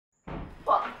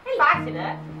kissing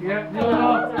her. Yeah,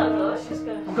 no.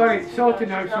 I've got it sorted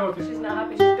now, sorted. She's not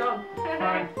happy, she's gone.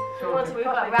 Fine, sorted. We've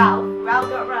got Ralph. Ralph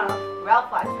got Ralph.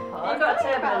 Ralph likes the paws. You've got a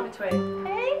table in between.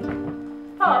 Hey?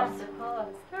 Paws?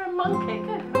 You're a monkey,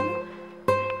 good.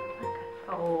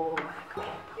 Oh, have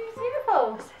you seen the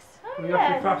paws? We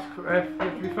have to fast, we have to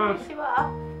be fast. See what?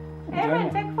 Erin,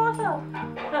 take a photo.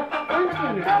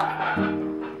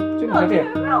 Doing a video.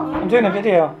 I'm doing a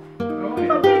video. Puppy.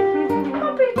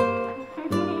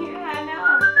 Yeah, I know.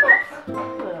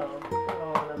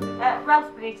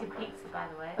 Ralph's been eating pizza, by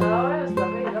the way. Oh, it was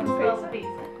lovely. Ralph's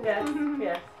pizza. Yes,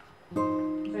 yes.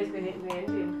 He's been eating the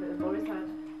Indian for the boys' house.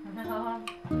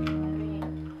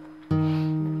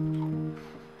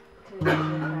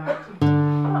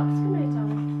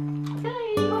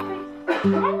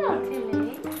 Hello,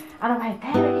 Tilly. And I went,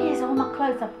 there it is, all my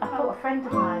clothes. I thought a friend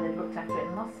of mine had looked after it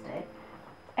and lost it.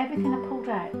 Everything I pulled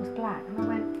out was black. And I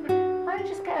went, why don't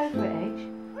you just get over it, Age?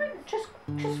 Just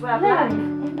wear live black.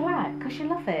 in black, because you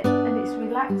love it. And it's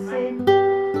relaxing.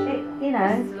 It, you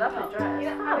know. It's a lovely dress.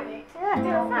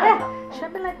 Yeah. Show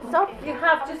me legs off. You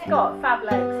have just got fab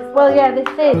legs. Well, yeah, they're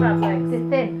thin. Fab legs. They're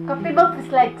thin. Got big mother's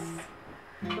legs.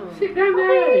 Sit down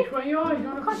there, Age. What are you on? You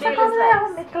want to Can't take on there, I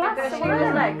want my Got glasses.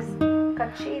 Sheila's legs.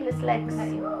 Got Sheila's legs. Oh,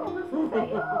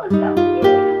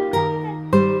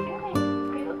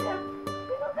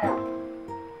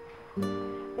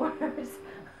 Whereas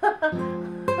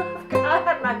I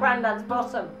had my granddad's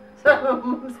bottom. So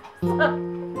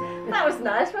that was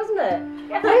nice, wasn't it? Who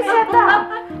said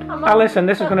that? Alison,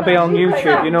 this is going to be on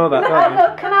YouTube. You know that, don't you?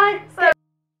 Look, can I?